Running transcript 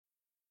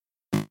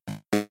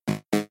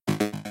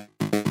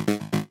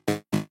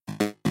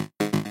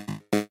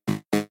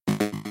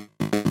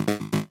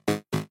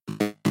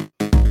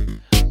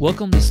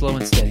Welcome to Slow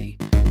and Steady,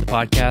 the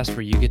podcast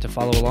where you get to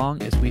follow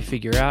along as we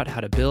figure out how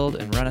to build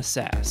and run a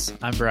SaaS.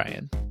 I'm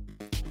Brian.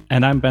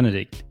 And I'm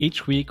Benedict.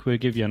 Each week, we'll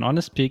give you an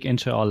honest peek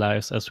into our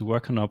lives as we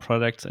work on our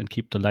products and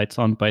keep the lights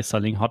on by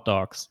selling hot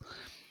dogs.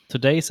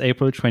 Today is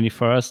April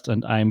 21st,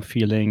 and I'm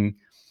feeling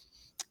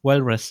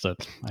well rested,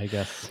 I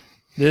guess.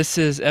 This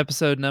is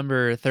episode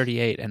number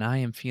 38, and I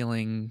am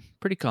feeling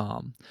pretty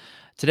calm.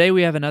 Today,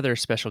 we have another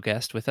special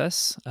guest with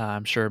us.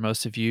 I'm sure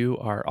most of you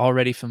are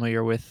already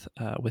familiar with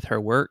her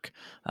work.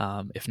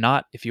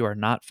 If you are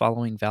not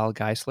following Val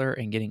Geisler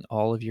and getting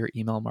all of your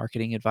email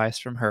marketing advice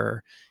from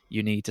her,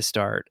 you need to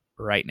start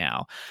right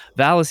now.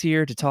 Val is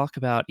here to talk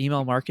about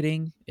email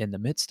marketing in the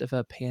midst of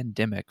a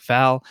pandemic.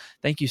 Val,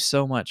 thank you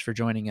so much for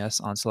joining us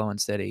on Slow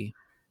and Steady.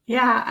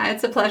 Yeah,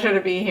 it's a pleasure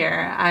to be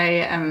here. I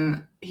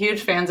am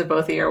huge fans of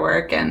both of your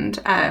work, and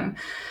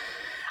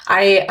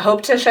I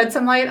hope to shed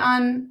some light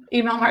on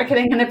email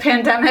marketing in a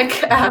pandemic.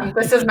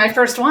 This is my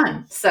first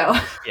one, so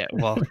yeah.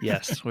 Well,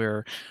 yes,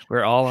 we're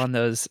all on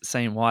those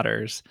same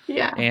waters.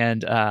 Yeah,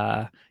 and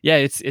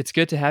it's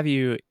good to have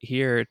you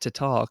here to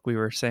talk. We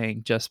were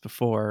saying just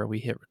before we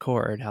hit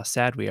record how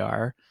sad we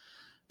are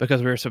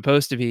because we were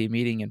supposed to be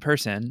meeting in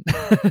person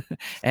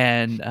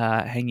and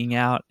hanging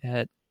out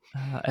at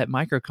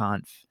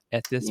MicroConf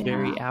at this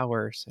very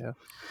hour. So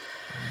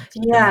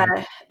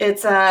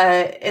it's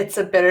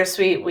a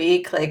bittersweet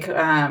week. Like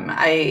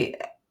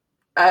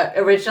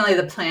originally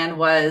the plan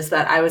was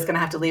that I was going to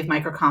have to leave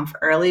MicroConf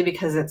early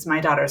because it's my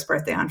daughter's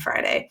birthday on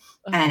Friday.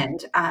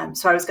 And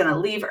so I was going to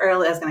leave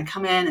early. I was going to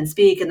come in and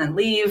speak and then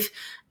leave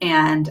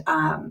and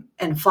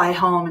fly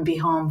home and be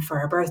home for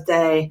her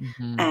birthday.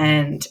 Mm-hmm.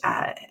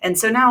 And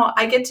so now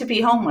I get to be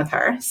home with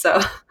her.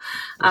 So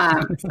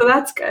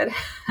that's good.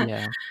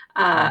 Yeah.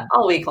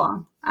 All week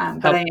long.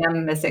 But I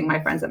am missing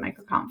my friends at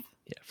MicroConf.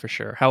 Yeah, for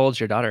sure. How old's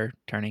your daughter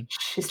turning?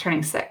 She's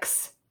turning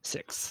 6.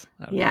 6.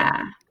 Okay. Yeah.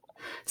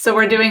 So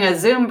we're doing a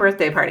Zoom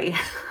birthday party.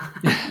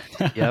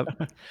 Yep.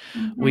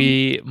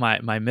 Mm-hmm.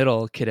 My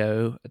middle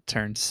kiddo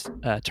turned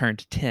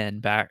 10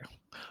 back,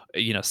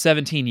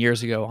 17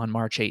 years ago on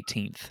March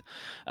 18th.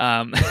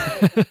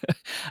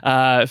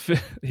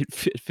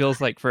 It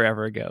feels like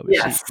forever ago.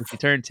 Yes. She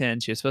turned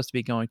 10. She was supposed to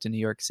be going to New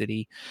York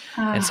City.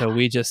 And so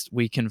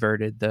we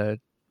converted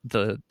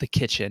the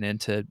kitchen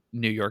into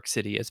New York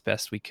City as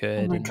best we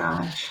could. Oh my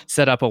gosh.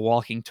 Set up a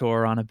walking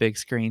tour on a big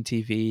screen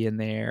TV in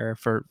there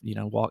for,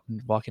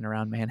 walking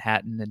around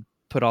Manhattan and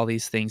put all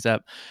these things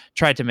up.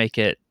 Tried to make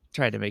it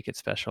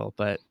special,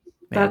 but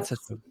man, it's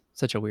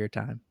such a weird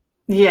time.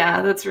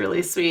 Yeah, that's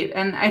really sweet.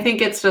 And I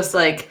think it's just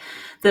like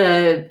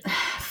the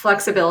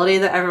flexibility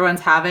that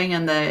everyone's having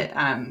and the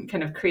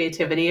kind of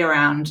creativity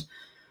around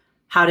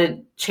how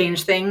to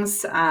change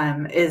things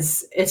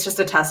it's just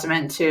a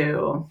testament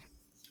to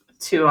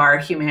our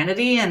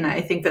humanity. And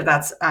I think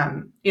that's,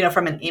 from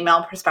an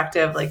email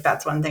perspective, like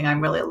that's one thing I'm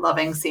really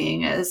loving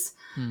seeing is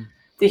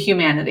the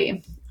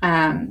humanity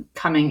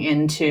coming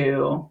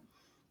into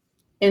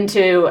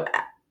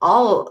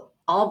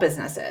all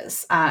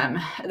businesses.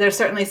 There's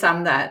certainly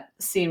some that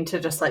seem to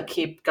just like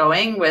keep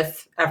going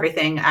with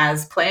everything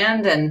as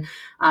planned. And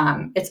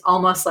it's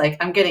almost like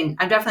I'm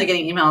definitely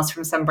getting emails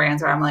from some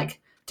brands where I'm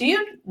like, do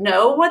you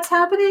know what's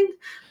happening?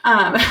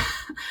 Where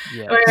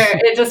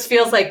it just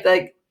feels like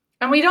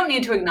and we don't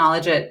need to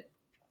acknowledge it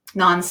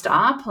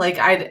nonstop.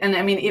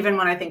 Even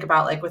when I think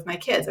about like with my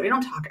kids, we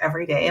don't talk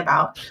every day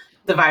about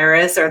the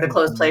virus or the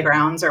closed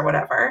playgrounds or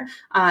whatever.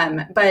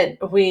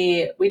 But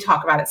we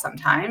talk about it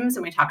sometimes,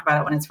 and we talk about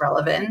it when it's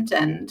relevant.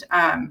 And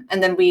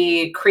then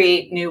we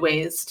create new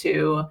ways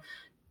to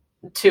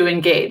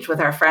engage with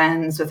our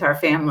friends, with our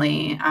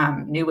family,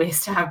 new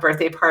ways to have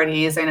birthday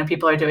parties. I know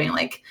people are doing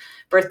like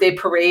birthday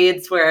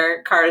parades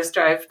where cars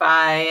drive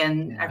by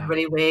and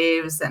everybody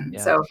waves. And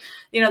so,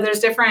 there's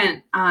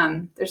different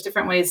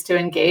ways to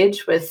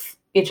engage with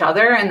each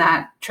other, and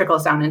that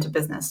trickles down into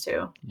business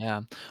too.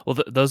 Yeah. Well,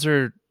 those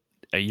are,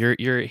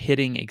 you're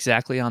hitting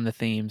exactly on the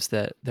themes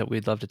that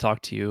we'd love to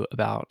talk to you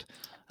about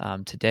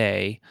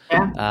today.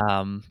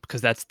 Yeah.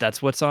 Because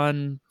that's what's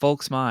on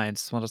folks'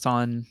 minds, what's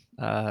on,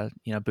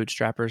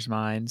 bootstrappers'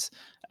 minds.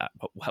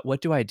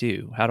 What do I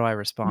do? How do I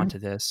respond to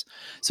this?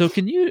 So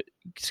can you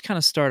just kind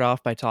of start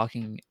off by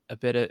talking a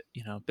bit at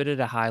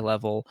a high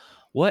level?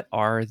 What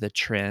are the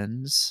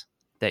trends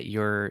that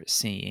you're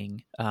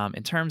seeing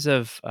in terms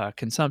of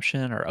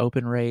consumption or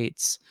open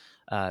rates,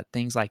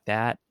 things like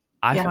that?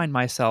 I find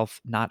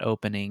myself not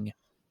opening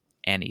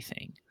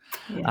anything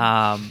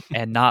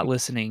and not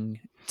listening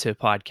to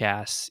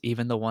podcasts,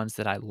 even the ones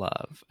that I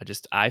love.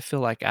 I feel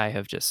like I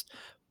have just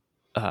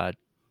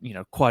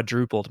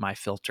quadrupled my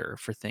filter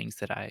for things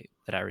that I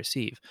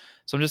receive.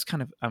 So I'm just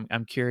kind of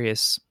I'm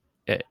curious.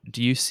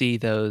 Do you see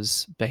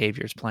those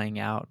behaviors playing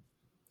out?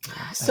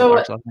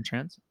 So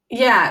trends.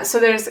 Yeah. So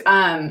there's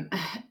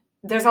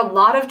a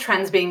lot of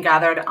trends being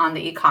gathered on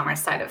the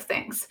e-commerce side of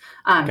things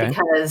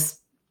because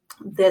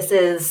this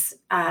is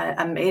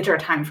a major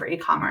time for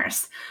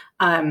e-commerce.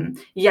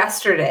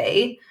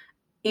 Yesterday,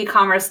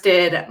 e-commerce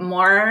did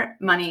more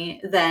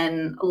money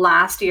than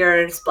last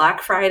year's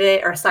Black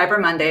Friday or Cyber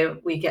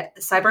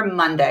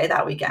Monday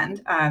that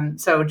weekend.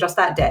 So just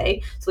that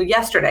day. So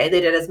yesterday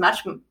they did as much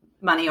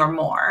money or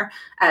more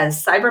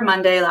as Cyber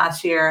Monday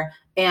last year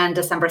and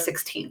December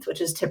 16th,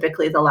 which is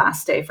typically the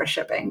last day for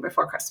shipping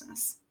before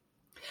Christmas.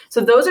 So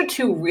those are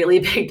two really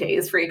big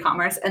days for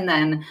e-commerce. And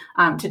then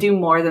to do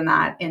more than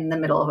that in the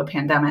middle of a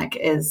pandemic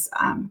is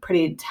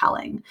pretty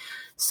telling.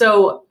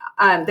 So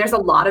there's a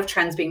lot of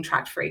trends being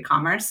tracked for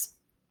e-commerce.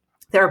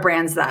 There are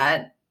brands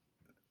that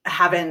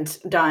haven't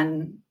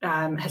done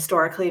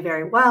historically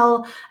very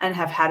well and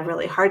have had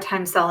really hard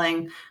time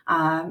selling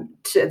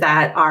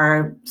that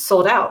are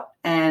sold out.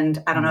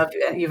 And I don't know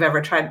if you've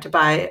ever tried to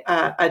buy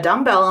a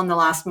dumbbell in the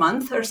last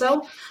month or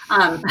so,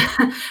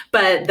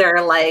 but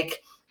they're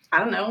like, I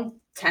don't know,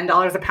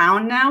 $10 a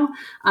pound now,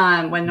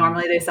 when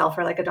normally they sell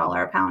for like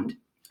 $1 a pound.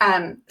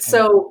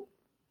 So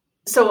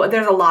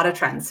there's a lot of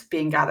trends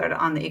being gathered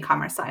on the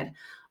e-commerce side.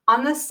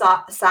 On the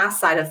SaaS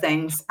side of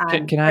things,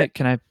 can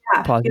I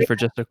pause you for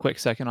just a quick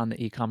second on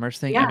the e-commerce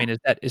thing? Yeah. I mean,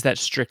 is that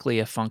strictly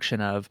a function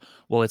of,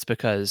 well, it's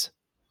because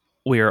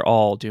we are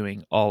all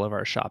doing all of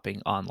our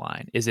shopping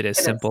online? Is it as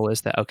simple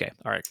as that? Okay,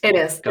 all right. It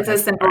is. It's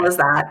as simple as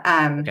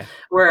that. Okay.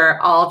 We're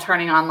all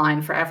turning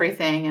online for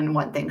everything and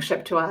want things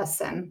shipped to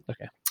us, and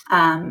okay.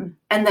 And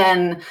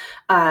then,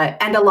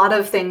 and a lot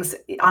of things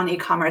on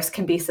e-commerce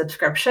can be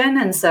subscription.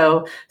 And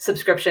so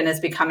subscription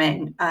is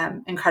becoming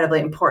incredibly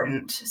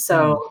important.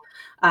 So,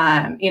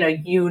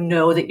 you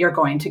know that you're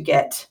going to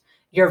get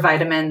your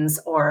vitamins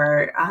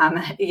or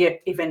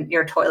even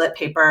your toilet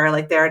paper.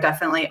 Like there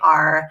definitely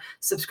are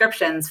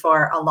subscriptions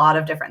for a lot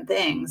of different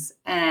things.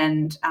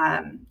 And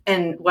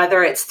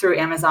whether it's through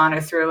Amazon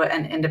or through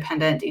an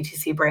independent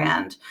DTC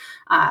brand,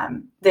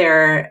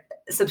 their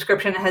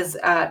subscription has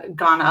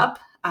gone up.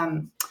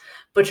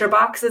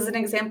 ButcherBox is an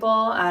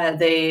example.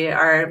 They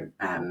are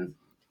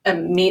a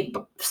meat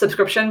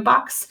subscription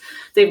box.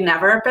 They've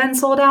never been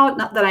sold out,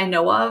 not that I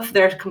know of.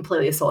 They're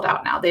completely sold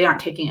out now. They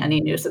aren't taking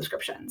any new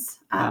subscriptions.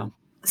 Wow.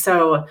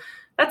 So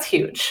that's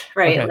huge,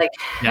 right?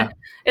 Okay.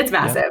 It's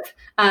massive.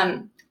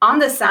 Yeah. On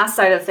the SaaS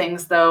side of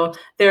things, though,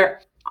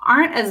 there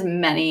aren't as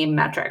many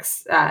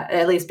metrics,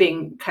 at least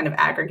being kind of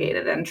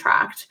aggregated and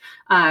tracked.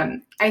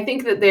 I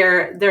think that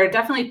there are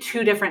definitely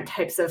two different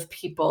types of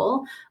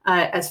people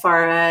as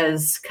far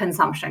as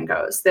consumption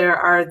goes. There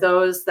are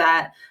those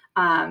that,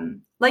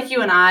 like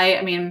you and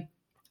I mean,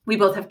 we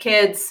both have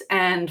kids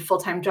and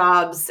full-time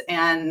jobs,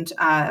 and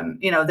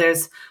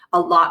there's a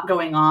lot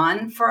going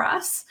on for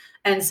us.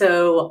 And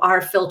so our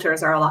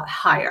filters are a lot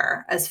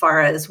higher as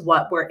far as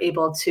what we're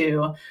able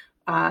to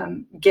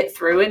get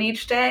through in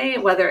each day,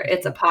 whether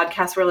it's a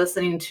podcast we're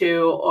listening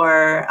to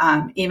or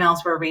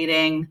emails we're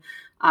reading.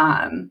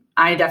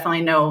 I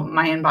definitely know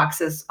my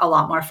inbox is a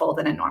lot more full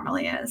than it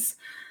normally is.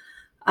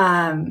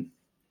 And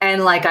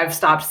I've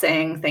stopped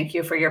saying thank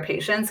you for your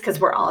patience, because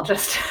we're all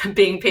just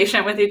being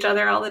patient with each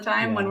other all the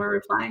time when we're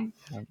replying.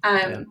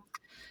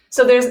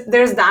 So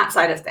there's that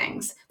side of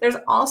things. There's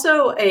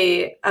also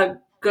a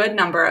good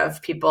number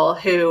of people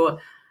who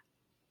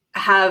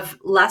have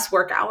less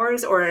work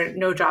hours or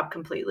no job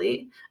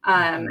completely.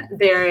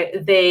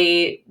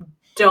 They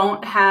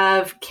don't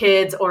have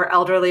kids or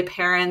elderly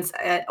parents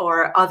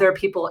or other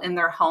people in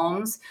their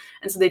homes.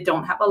 And so they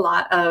don't have a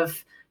lot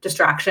of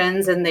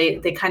distractions, and they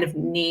kind of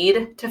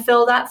need to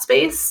fill that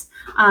space.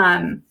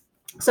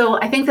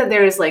 So I think that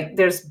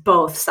there's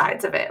both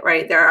sides of it,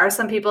 right? There are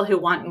some people who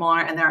want more,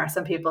 and there are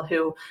some people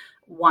who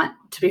want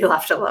to be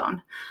left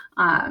alone.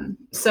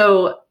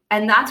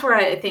 And that's where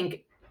I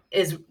think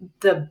is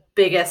the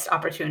biggest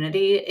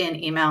opportunity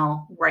in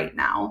email right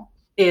now,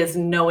 is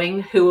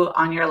knowing who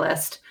on your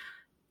list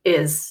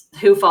is,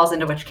 who falls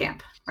into which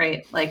camp,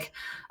 right?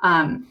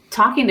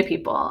 Talking to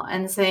people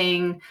and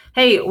saying,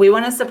 hey, we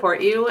want to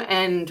support you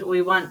and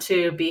we want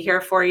to be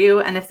here for you.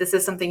 And if this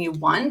is something you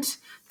want,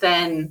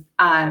 then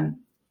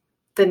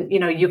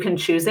you can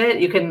choose it.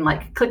 You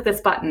can click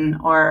this button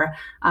or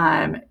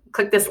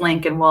click this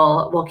link, and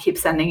we'll keep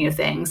sending you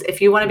things. If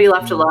you want to be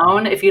left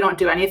alone, if you don't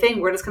do anything,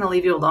 we're just going to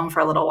leave you alone for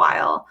a little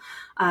while.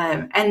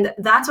 And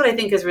that's what I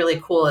think is really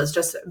cool, is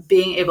just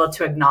being able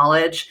to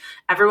acknowledge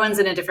everyone's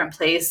in a different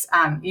place.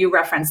 You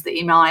referenced the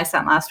email I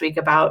sent last week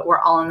about we're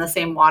all in the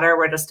same water,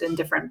 we're just in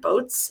different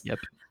boats. Yep.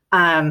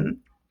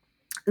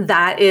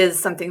 That is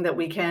something that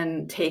we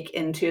can take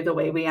into the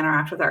way we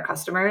interact with our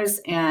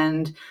customers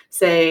and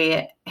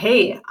say,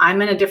 hey,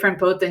 I'm in a different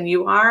boat than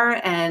you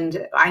are,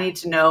 and I need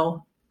to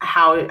know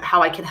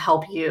how I can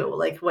help you.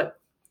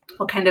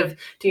 What kind of,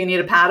 do you need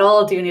a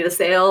paddle? Do you need a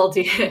sail?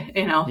 Do you, do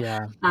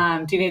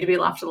you need to be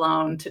left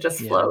alone to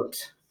just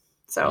float?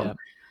 So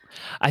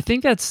I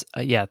think that's,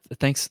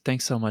 thanks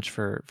so much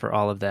for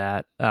all of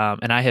that.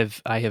 And I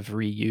have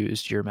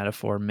reused your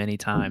metaphor many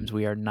times.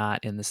 We are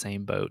not in the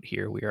same boat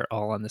here. We are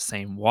all on the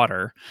same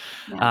water.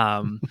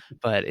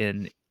 But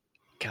in,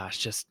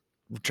 just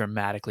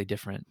dramatically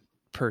different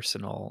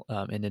personal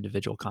and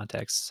individual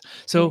contexts.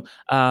 So,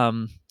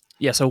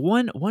 Yeah. So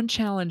one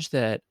challenge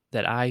that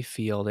I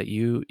feel that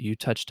you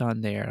touched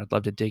on there, I'd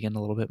love to dig in a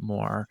little bit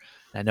more.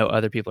 And I know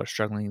other people are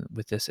struggling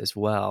with this as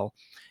well.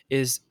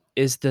 Is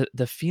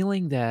the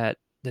feeling that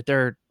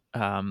there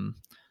um,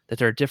 that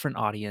there are different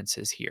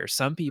audiences here.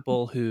 Some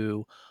people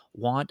who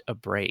want a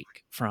break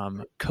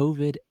from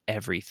COVID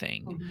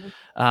everything,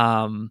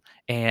 Mhm.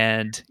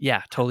 and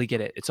yeah, totally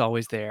get it. It's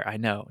always there. I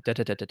know. Da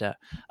da da da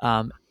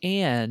da.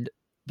 And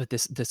but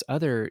this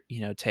other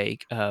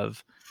take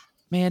of,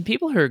 man,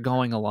 people who are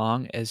going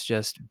along as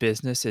just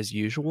business as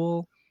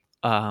usual,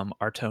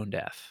 are tone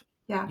deaf.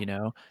 Yeah.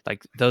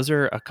 Like those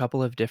are a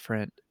couple of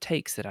different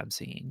takes that I'm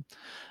seeing.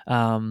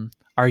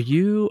 Are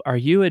you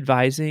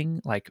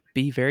advising, like,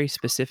 be very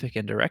specific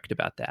and direct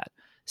about that?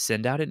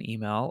 Send out an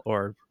email,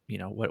 or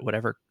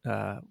whatever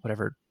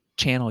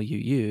channel you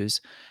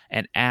use,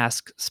 and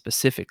ask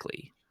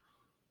specifically,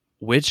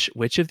 which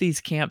of these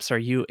camps are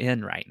you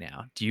in right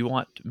now? Do you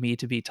want me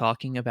to be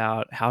talking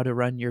about how to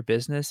run your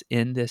business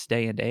in this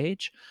day and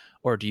age?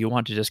 Or do you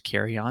want to just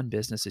carry on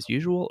business as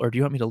usual? Or do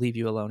you want me to leave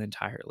you alone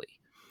entirely?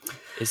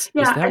 Is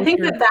Yeah, that what you're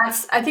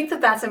I think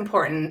that that's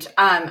important.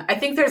 I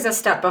think there's a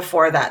step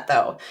before that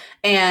though,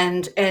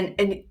 and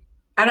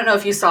I don't know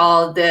if you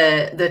saw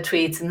the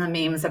tweets and the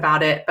memes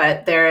about it,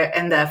 but they're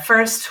in the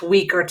first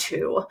week or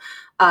two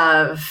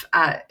of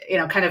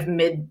kind of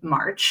mid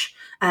March.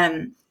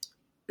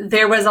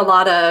 There was a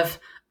lot of,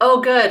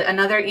 oh, good,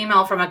 another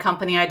email from a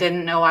company I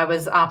didn't know I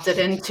was opted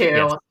Yes.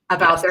 into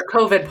about Yes. their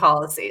COVID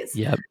policies.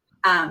 Yep.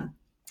 A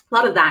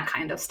lot of that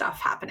kind of stuff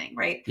happening,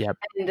 right? Yep.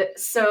 And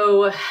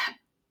so,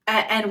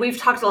 and we've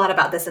talked a lot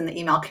about this in the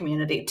email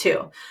community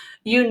too.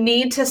 You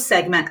need to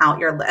segment out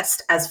your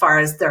list as far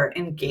as their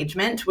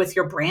engagement with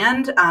your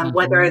brand,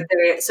 whether Mhm.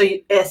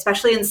 they're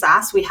especially in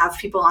SaaS, we have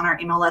people on our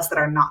email list that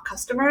are not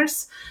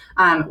customers.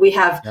 We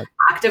have Yep.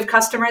 active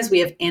customers, we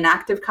have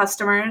inactive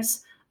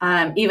customers.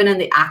 Even in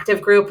the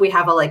active group, we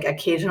have a like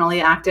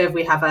occasionally active,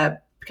 we have a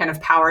kind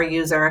of power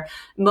user.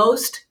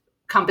 Most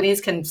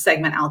companies can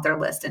segment out their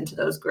list into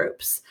those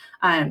groups.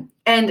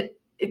 And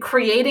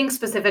creating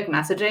specific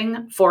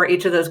messaging for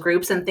each of those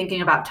groups and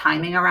thinking about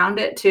timing around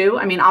it too.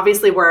 I mean,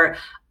 obviously, we're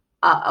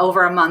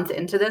over a month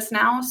into this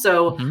now.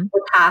 So Mhm.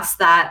 we're past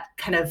that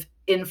kind of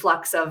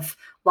influx of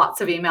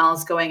lots of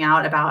emails going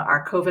out about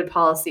our COVID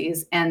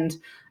policies. And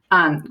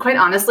quite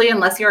honestly,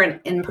 unless you're an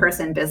in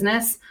person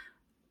business,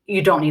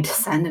 you don't need to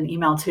send an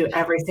email to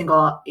every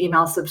single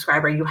email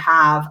subscriber you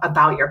have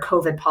about your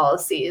COVID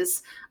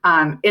policies.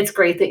 It's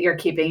great that you're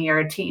keeping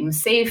your team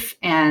safe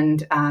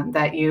and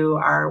that you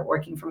are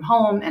working from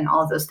home and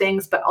all of those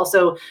things. But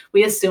also,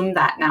 we assume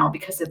that now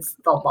because it's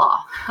the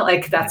law.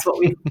 Like Yeah. that's what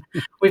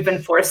we've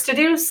been forced to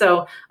do.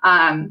 So.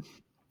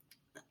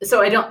 So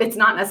I don't. It's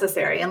not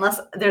necessary unless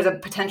there's a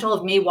potential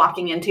of me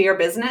walking into your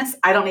business.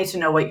 I don't need to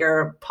know what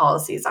your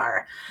policies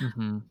are.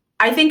 Mhm.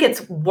 I think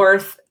it's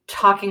worth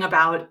talking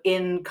about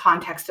in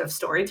context of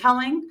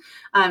storytelling.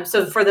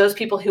 So for those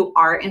people who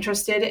are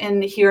interested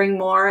in hearing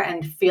more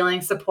and feeling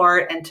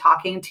support and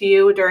talking to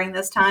you during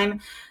this time,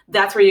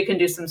 that's where you can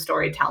do some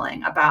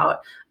storytelling about,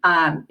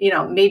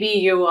 maybe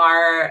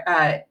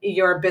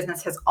your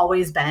business has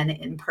always been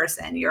in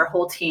person. Your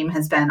whole team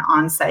has been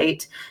on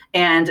site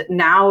and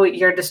now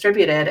you're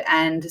distributed.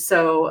 And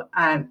so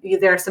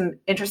there are some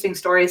interesting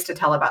stories to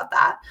tell about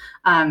that.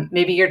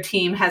 Maybe your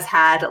team has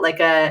had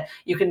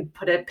you can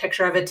put a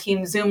picture of a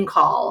team Zoom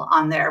call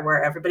on there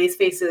where everybody's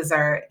faces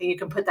are, you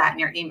can put that in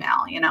your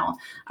email,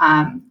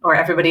 or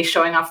everybody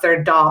showing off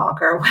their dog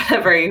or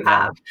whatever you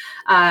Yeah.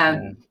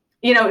 have.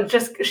 Yeah.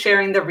 Just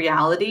sharing the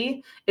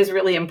reality is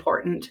really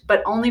important,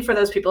 but only for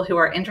those people who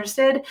are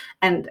interested.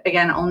 And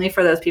again, only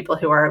for those people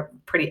who are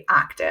pretty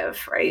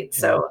active, right? Yeah.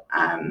 So,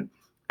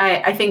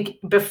 I think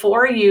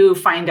before you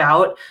find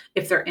out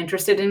if they're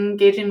interested in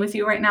engaging with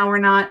you right now or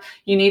not,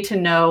 you need to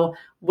know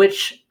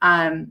which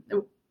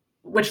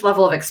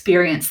level of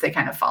experience they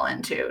kind of fall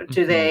into.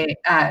 Do Mhm. they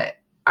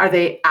are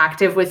they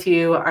active with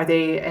you? Are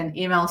they an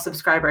email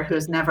subscriber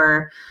who's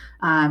never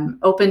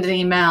opened an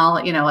email?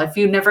 If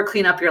you never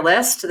clean up your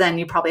list, then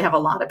you probably have a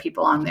lot of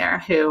people on there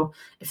who,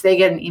 if they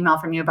get an email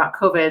from you about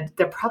COVID,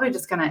 they're probably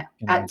just going to,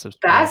 And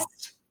unsubscribe.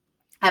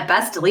 at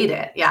best, delete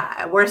it. Yeah.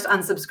 At worst,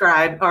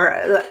 unsubscribe. Or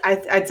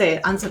I'd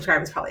say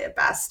unsubscribe is probably at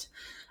best.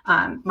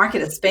 Mark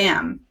it as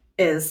spam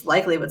is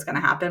likely what's going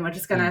to happen, which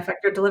is going to Mm.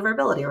 affect your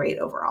deliverability rate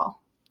overall.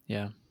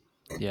 Yeah.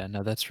 Yeah.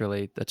 No, that's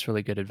really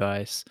good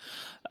advice.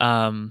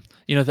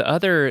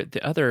 The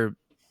other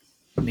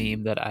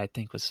meme that I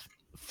think was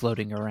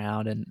floating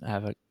around, and I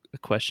have a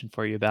question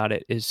for you about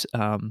it, is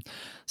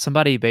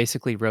somebody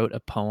basically wrote a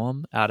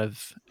poem out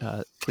of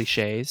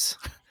cliches.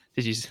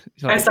 Did you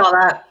I like? saw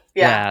that.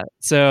 Yeah. Yeah.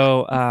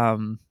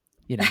 So,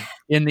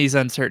 in these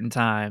uncertain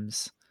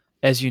times,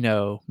 as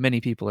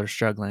many people are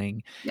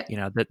struggling.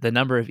 Yeah. The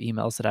number of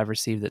emails that I've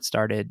received that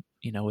started,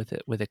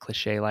 with a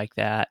cliche like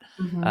that,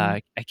 Mm-hmm.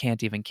 I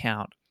can't even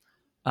count.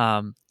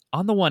 On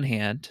the one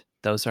hand,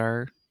 those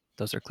are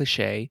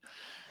cliche.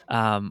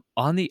 On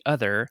the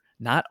other,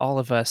 not all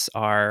of us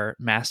are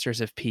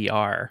masters of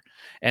PR,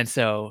 and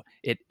so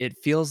it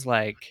feels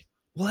like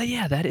Well,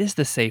 yeah, that is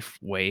the safe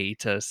way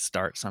to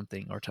start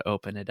something or to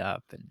open it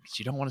up, and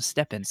you don't want to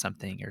step in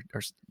something or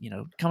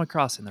come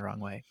across in the wrong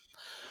way.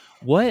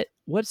 What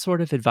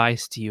sort of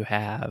advice do you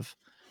have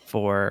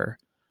for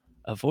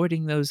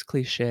avoiding those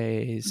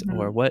cliches,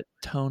 or Mhm. what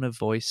tone of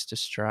voice to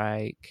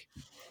strike,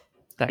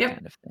 that Yep.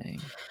 kind of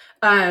thing?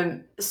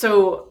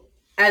 So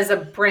as a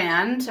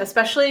brand,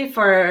 especially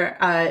for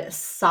a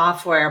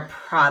software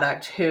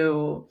product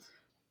who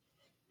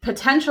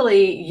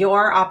potentially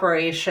your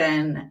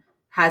operation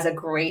has a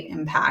great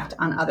impact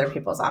on other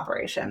people's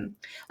operation.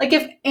 Like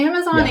if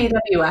Amazon Yeah.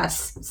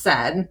 AWS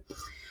said,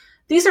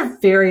 these are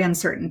very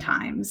uncertain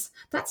times,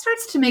 that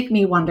starts to make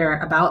me wonder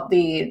about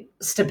the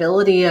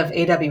stability of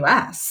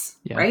AWS,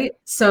 Yeah. right?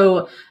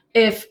 So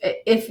if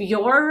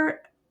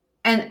you're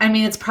and I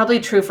mean it's probably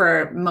true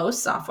for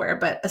most software,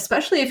 but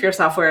especially if your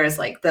software is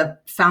like the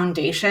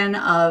foundation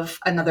of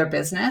another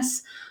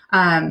business,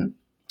 um,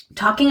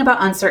 talking about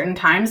uncertain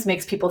times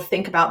makes people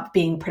think about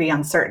being pretty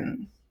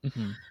uncertain.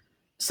 Mhm.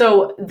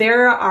 So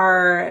there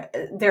are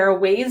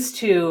ways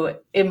to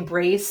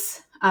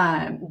embrace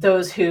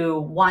those who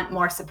want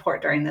more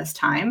support during this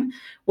time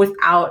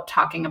without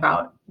talking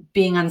about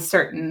being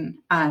uncertain,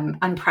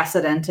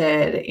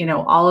 unprecedented,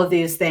 all of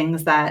these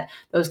things, that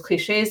those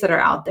cliches that are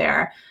out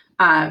there.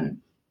 Um,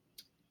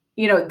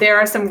 there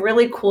are some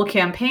really cool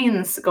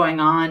campaigns going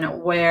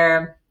on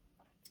where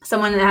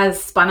someone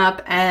has spun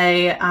up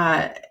a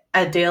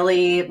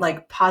daily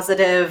like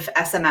positive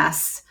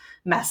SMS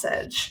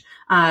message.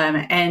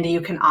 And you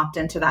can opt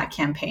into that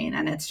campaign,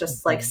 and it's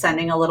just like Mhm.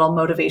 sending a little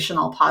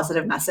motivational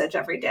positive message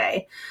every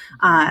day,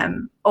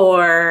 Mhm.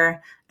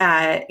 or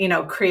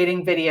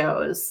creating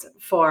videos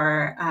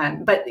for,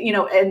 but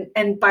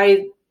and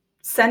by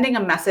sending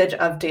a message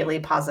of daily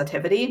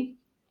positivity,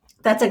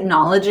 that's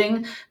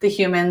acknowledging the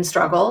human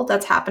struggle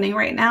that's happening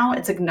right now.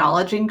 It's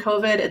acknowledging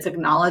COVID. It's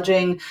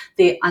acknowledging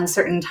the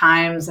uncertain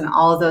times and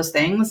all of those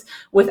things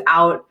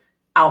without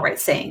outright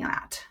saying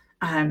that.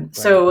 Right.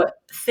 So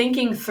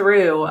thinking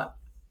through,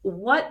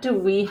 what do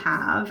we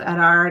have at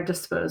our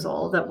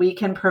disposal that we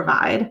can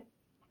provide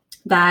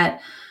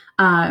that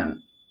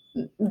um,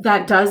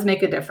 that does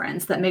make a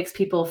difference, that makes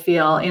people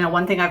feel,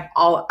 one thing I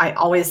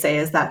always say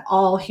is that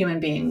all human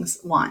beings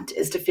want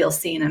is to feel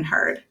seen and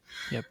heard.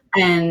 Yep.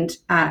 And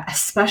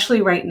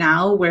especially right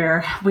now,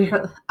 where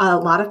a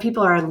lot of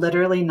people are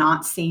literally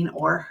not seen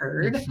or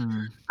heard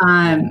Mhm.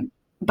 Yeah. um,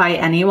 by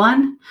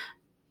anyone,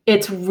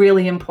 it's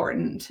really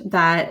important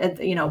that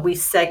we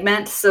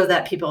segment so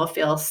that people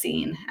feel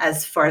seen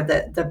as for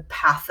the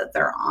path that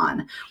they're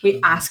on. We Mhm.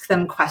 ask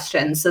them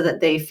questions so that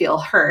they feel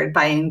heard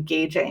by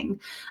engaging,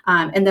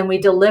 and then we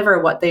deliver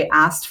what they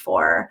asked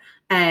for,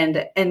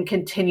 and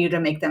continue to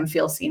make them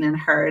feel seen and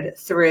heard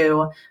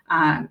through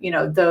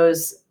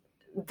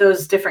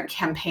those different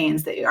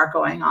campaigns that are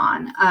going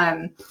on.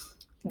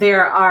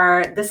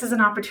 This is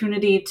an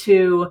opportunity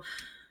to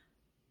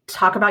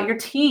talk about your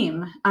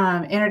team,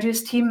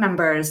 introduce team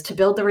members, to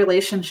build the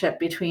relationship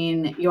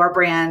between your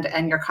brand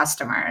and your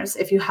customers.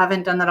 If you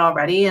haven't done that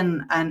already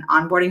in an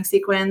onboarding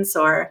sequence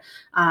or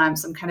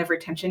some kind of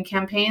retention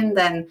campaign,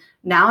 then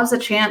now is a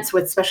chance,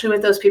 especially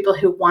with those people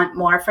who want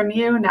more from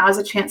you, now is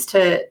a chance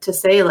to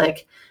say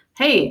like,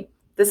 hey,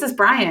 this is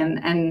Brian,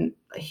 and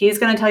he's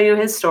going to tell you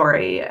his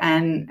story.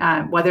 And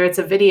whether it's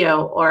a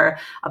video or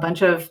a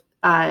bunch of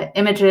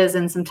images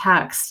and some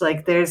text,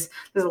 like there's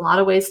a lot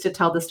of ways to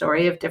tell the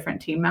story of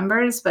different team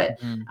members, but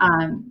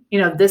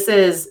Mhm. this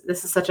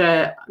is such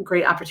a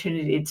great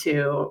opportunity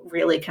to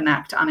really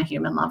connect on a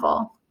human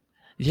level.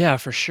 Yeah,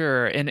 for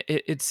sure, and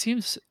it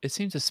seems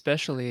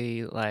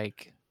especially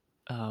like,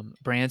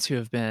 brands who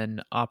have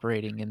been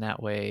operating in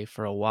that way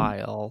for a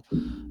while,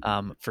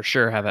 for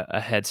sure have a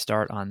head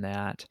start on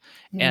that,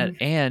 and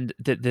Mhm.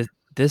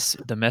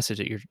 the message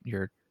that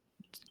you're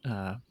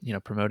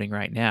promoting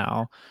right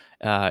now,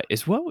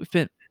 is what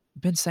we've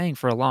been saying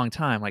for a long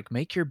time. Like,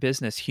 make your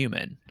business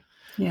human,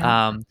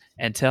 Yeah.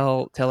 and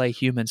tell a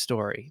human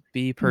story.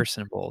 Be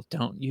personable.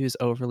 Don't use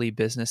overly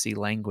businessy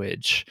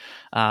language,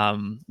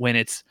 when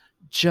it's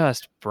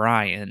just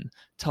Brian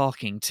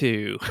talking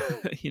to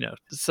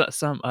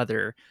some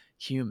other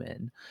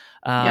human.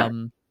 Yep.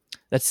 Um,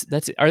 that's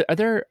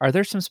are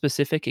there some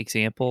specific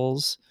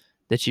examples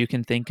that you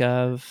can think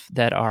of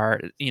that are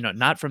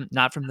not from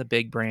the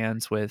big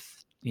brands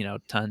with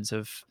tons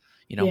of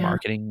Yeah.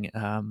 marketing,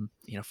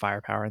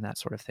 firepower and that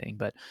sort of thing,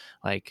 but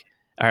like,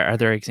 are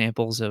there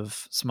examples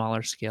of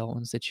smaller scale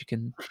ones that you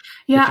can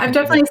Yeah, I've think of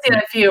definitely seen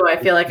that a few. I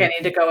speak feel like to I it?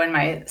 need to go in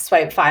my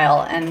swipe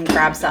file and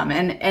grab some,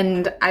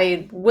 and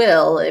I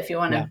will, if you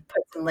want Yeah, to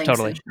put some links in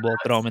totally. show We'll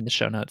throw notes. them in the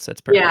show notes.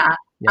 That's perfect. Yeah.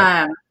 Yep.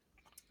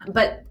 Um,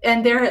 but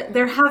and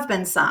there have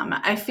been some.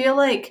 I feel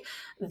like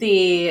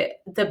the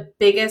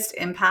biggest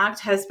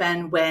impact has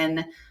been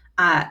when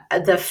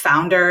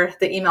the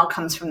email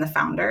comes from the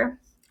founder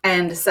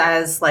and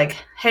says like,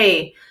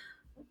 "Hey,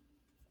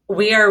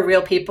 we are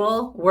real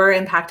people. We're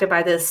impacted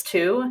by this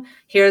too.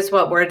 Here's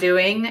what we're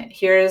doing.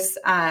 Here's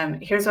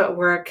what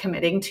we're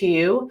committing to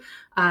you."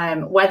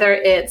 Whether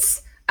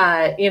it's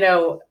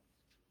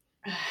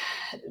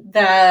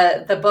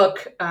the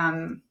book.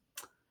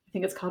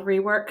 think it's called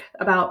Rework,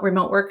 about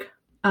remote work.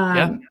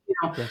 Yeah. You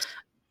know, Yes.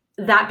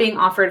 that being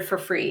offered for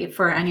free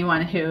for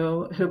anyone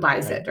who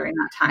buys Right. it during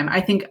that time. I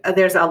think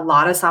there's a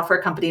lot of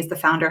software companies. The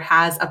founder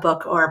has a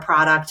book or a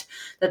product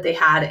that they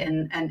had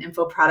in an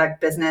info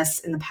product business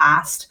in the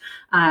past.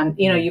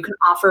 You know, you can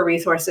offer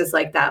resources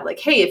like that. Like,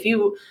 hey, if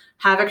you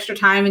have extra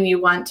time and you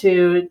want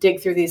to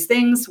dig through these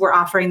things, we're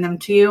offering them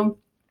to you.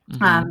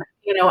 Mhm.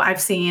 You know, I've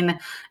seen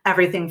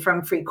everything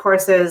from free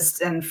courses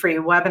and free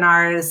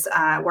webinars,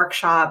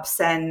 workshops,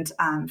 and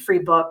free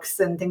books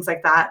and things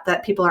like that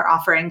that people are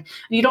offering.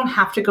 You don't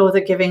have to go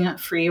the giving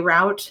free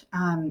route.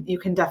 You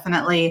can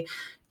definitely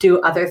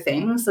do other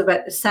things,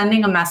 but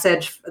sending a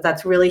message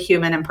that's really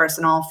human and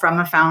personal from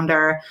a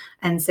founder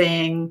and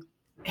saying,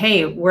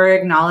 hey, we're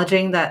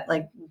acknowledging that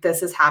like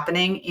this is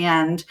happening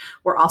and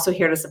we're also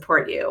here to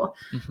support you.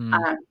 Mhm.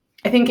 Um,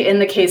 I think in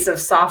the case of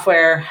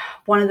software,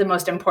 one of the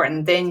most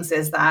important things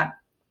is that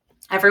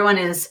everyone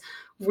is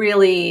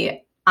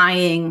really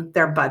eyeing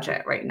their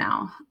budget right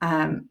now.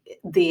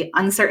 The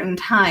uncertain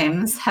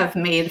times have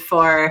made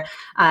for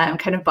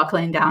kind of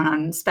buckling down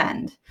on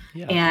spend.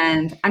 Yeah.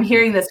 And I'm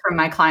hearing this from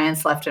my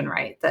clients left and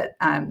right that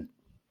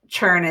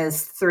churn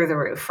is through the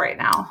roof right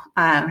now.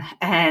 Um,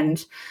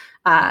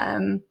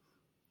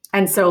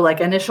 and so like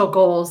initial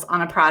goals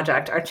on a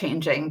project are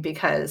changing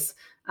because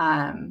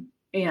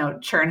you know,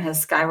 churn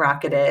has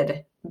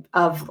skyrocketed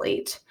of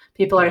late.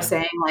 People are Yeah.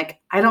 saying like,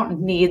 I don't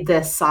need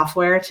this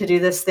software to do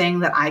this thing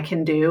that I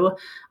can do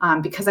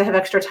because I have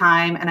extra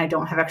time and I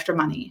don't have extra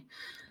money.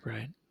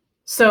 Right.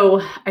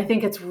 So I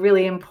think it's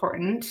really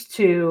important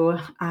to,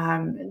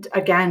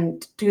 again,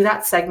 do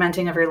that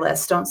segmenting of your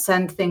list. Don't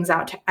send things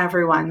out to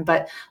everyone,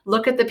 but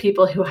look at the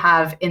people who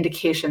have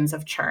indications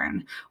of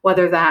churn,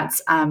 whether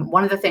that's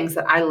one of the things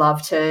that I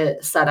love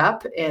to set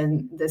up,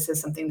 and this is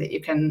something that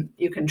you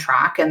can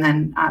track and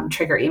then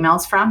trigger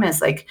emails from,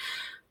 is like,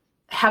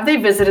 have they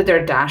visited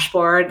their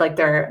dashboard, like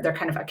their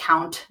kind of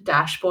account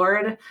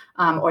dashboard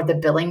or the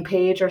billing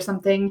page or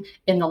something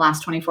in the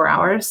last 24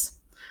 hours?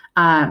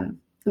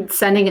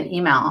 Sending an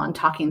email and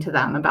talking to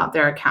them about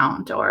their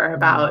account or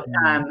about,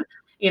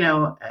 you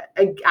know,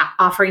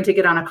 offering to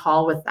get on a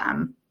call with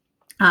them.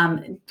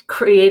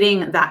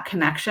 Creating that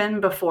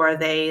connection before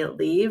they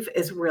leave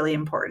is really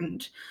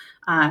important.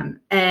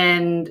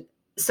 And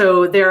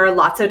so there are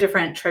lots of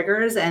different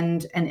triggers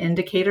and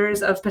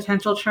indicators of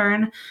potential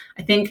churn.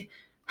 I think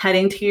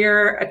heading to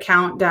your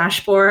account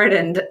dashboard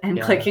and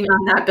clicking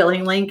on that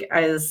billing link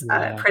is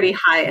a pretty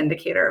high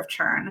indicator of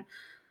churn.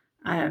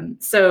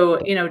 So,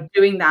 you know,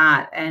 doing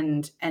that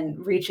and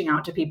reaching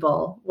out to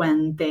people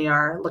when they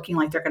are looking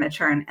like they're going to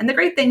churn. And the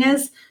great thing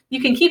is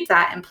you can keep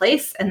that in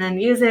place and then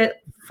use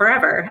it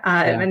forever.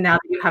 And now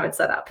that you have it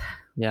set up.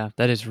 Yeah,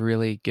 that is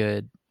really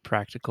good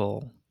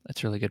practical.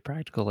 That's really good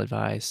practical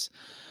advice.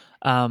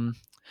 Do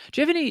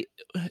you have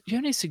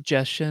any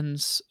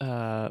suggestions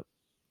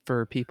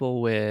for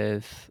people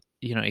with,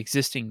 you know,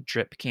 existing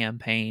drip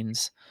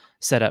campaigns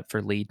set up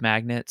for lead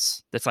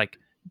magnets that's like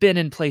been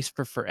in place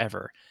for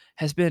forever,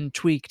 has been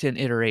tweaked and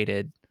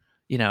iterated,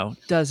 you know,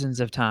 dozens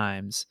of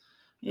times.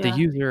 The Yeah.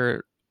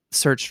 user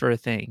searched for a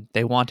thing.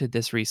 They wanted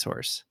this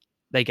resource.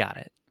 They got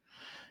it.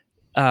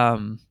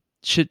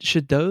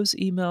 Should those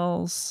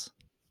emails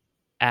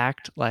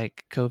act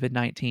like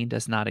COVID-19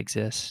 does not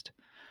exist?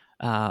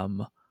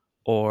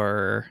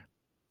 Or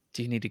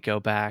do you need to go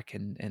back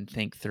and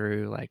think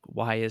through like,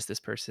 why is this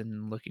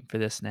person looking for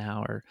this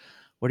now? Or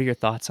what are your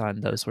thoughts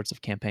on those sorts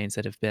of campaigns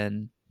that have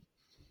been,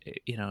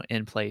 you know,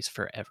 in place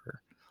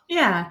forever?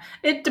 Yeah,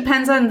 it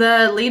depends on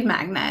the lead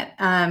magnet.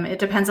 It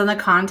depends on the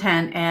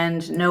content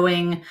and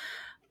knowing,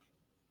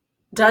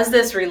 does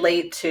this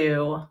relate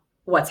to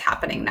what's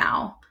happening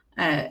now?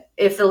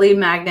 If the lead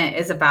magnet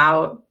is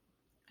about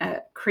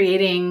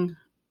creating,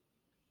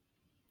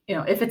 you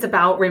know, if it's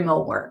about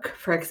remote work,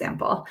 for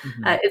example,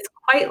 it's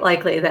quite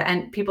likely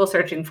that people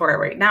searching for it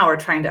right now are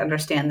trying to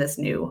understand this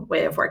new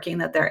way of working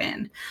that they're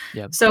in.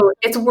 Yep. So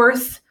it's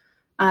worth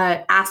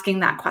asking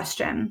that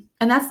question,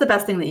 and that's the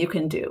best thing that you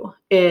can do.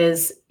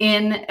 Is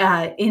in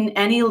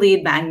any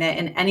lead magnet,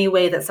 in any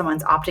way that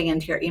someone's opting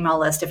into your email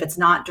list, if it's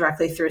not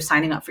directly through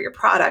signing up for your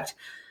product,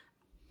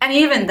 and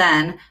even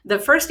then, the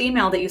first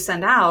email that you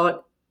send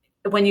out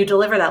when you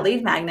deliver that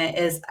lead magnet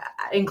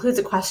includes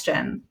a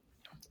question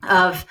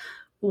of,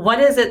 what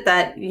is it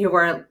that you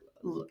were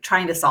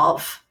trying to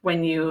solve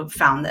when you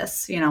found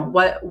this? You know,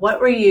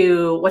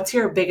 what's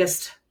your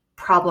biggest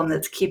problem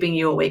that's keeping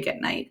you awake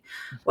at night?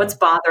 What's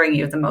bothering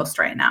you the most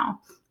right now?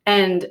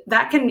 And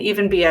that can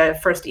even be a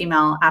first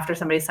email after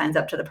somebody signs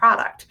up to the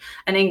product,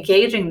 and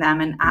engaging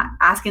them and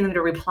asking them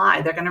to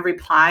reply. They're going to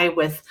reply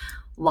with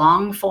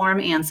long form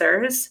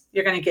answers.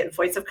 You're going to get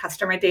voice of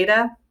customer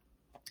data.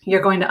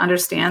 You're going to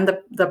understand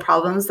the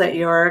problems that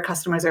your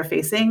customers are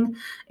facing,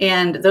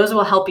 and those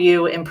will help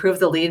you improve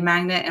the lead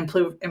magnet,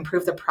 improve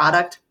the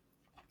product,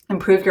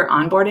 improve your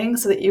onboarding,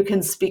 so that you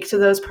can speak to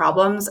those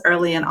problems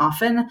early and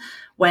often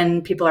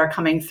when people are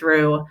coming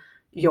through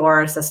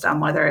your system,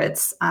 whether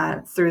it's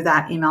through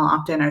that email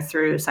opt-in or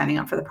through signing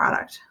up for the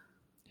product.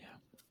 Yeah.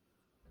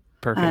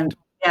 Perfect.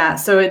 Yeah.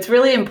 So it's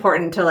really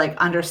important to like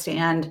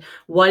understand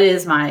what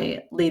is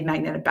my lead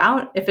magnet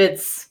about. If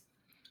it's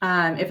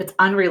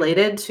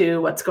unrelated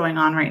to what's going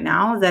on right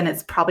now, then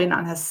it's probably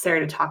not necessary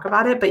to talk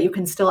about it, but you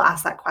can still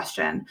ask that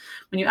question.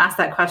 When you ask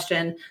that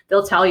question,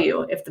 they'll tell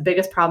you if the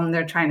biggest problem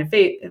they're trying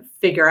to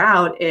figure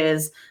out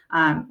is,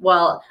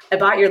 well, I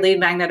bought your lead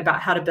magnet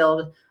about how to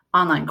build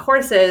online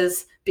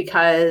courses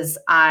because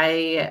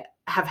I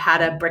have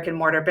had a brick and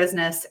mortar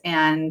business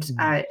and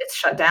it's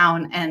shut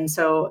down. And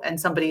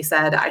somebody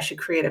said I should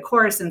create a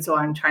course. And so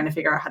I'm trying to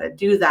figure out how to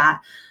do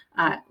that.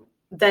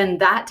 Then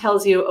that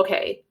tells you,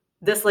 okay,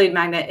 this lead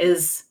magnet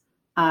is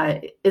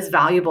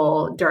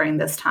valuable during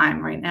this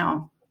time right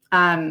now.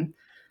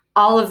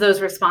 All of those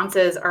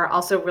responses are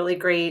also really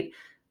great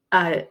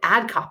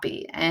ad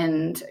copy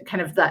and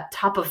kind of that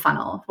top of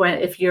funnel.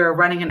 If you're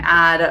running an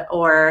ad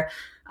or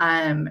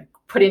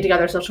putting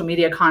together social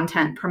media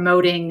content,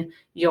 promoting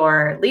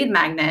your lead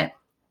magnet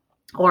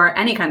or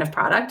any kind of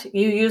product,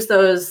 you use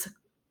those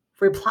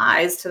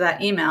replies to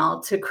that email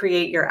to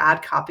create your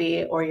ad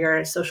copy or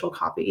your social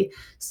copy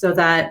so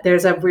that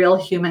there's a real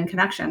human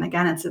connection.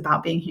 Again, it's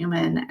about being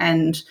human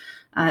and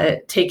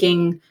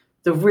taking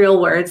the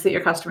real words that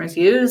your customers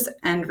use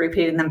and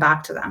repeating them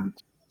back to them.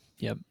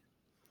 Yep.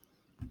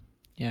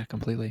 Yeah,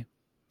 completely.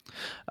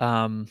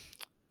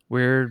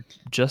 We're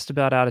just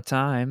about out of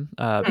time.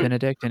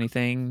 Benedict,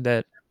 anything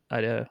that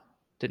I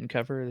didn't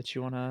cover that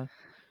you want to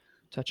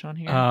touch on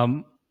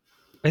here?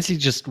 Basically,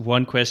 just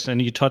one question,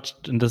 and you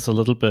touched on this a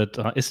little bit.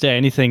 Is there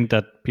anything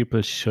that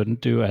people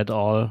shouldn't do at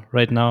all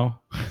right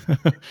now?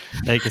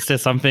 Like, is there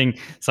something,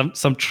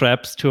 some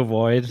traps to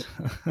avoid?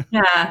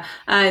 Yeah,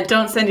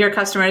 don't send your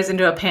customers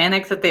into a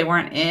panic that they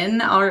weren't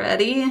in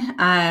already.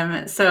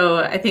 So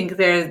I think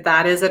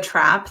that is a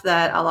trap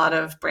that a lot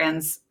of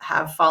brands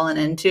have fallen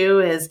into,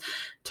 is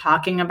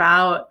talking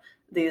about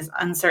these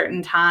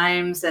uncertain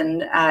times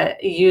and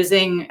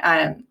using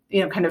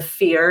kind of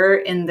fear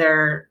in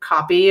their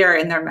copy or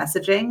in their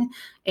messaging.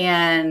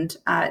 And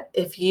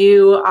if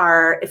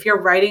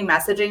you're writing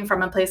messaging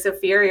from a place of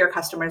fear, your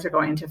customers are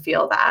going to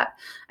feel that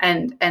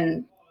and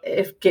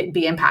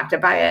be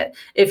impacted by it.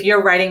 If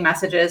you're writing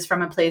messages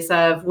from a place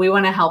of, we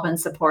want to help and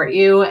support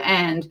you,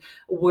 and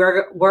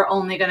we're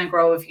only going to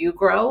grow if you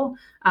grow,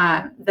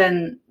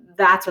 then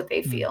that's what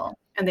they feel,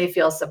 and they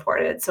feel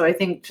supported. So I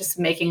think just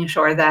making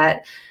sure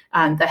that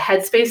the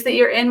headspace that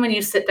you're in when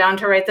you sit down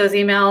to write those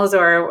emails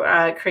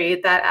or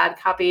create that ad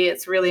copy,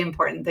 it's really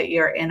important that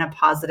you're in a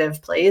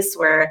positive place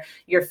where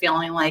you're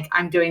feeling like,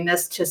 I'm doing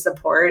this to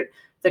support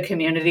the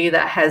community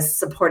that has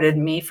supported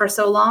me for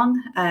so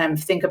long.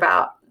 Think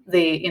about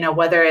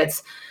whether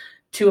it's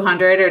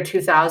 200 or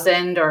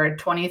 2,000 or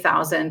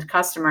 20,000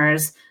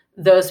 customers,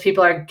 those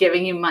people are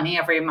giving you money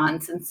every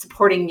month and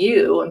supporting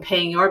you and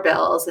paying your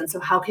bills. And so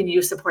how can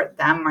you support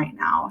them right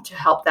now to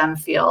help them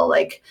feel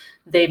like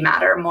they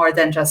matter more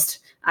than just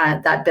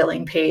that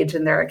billing page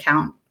in their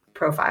account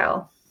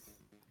profile?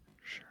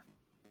 Sure.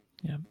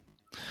 Yeah.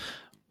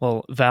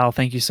 Well, Val,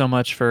 thank you so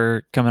much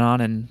for coming on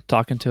and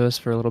talking to us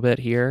for a little bit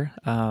here.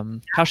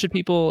 How should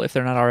people, if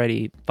they're not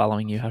already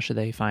following you, how should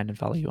they find and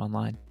follow you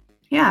online?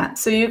 Yeah,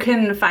 so you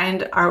can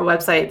find our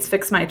websites,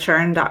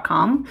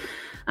 fixmychurn.com.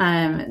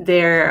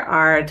 There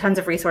are tons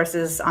of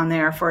resources on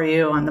there for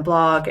you on the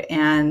blog,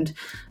 and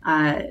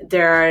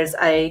there's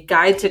a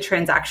guide to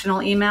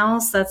transactional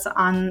emails that's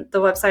on the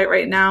website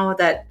right now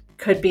that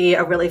could be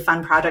a really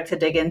fun project to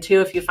dig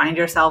into if you find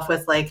yourself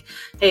with like,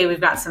 hey,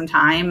 we've got some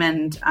time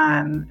and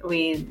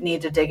we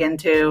need to dig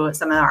into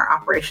some of our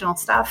operational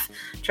stuff.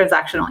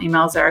 Transactional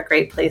emails are a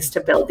great place to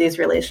build these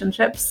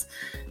relationships.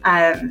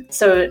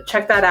 So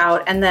check that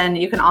out. And then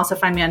you can also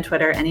find me on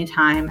Twitter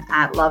anytime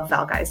at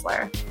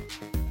 @LoveValGeisler.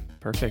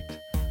 Perfect.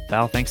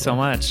 Val, thanks so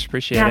much.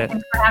 Appreciate it.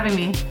 Thanks for having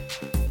me.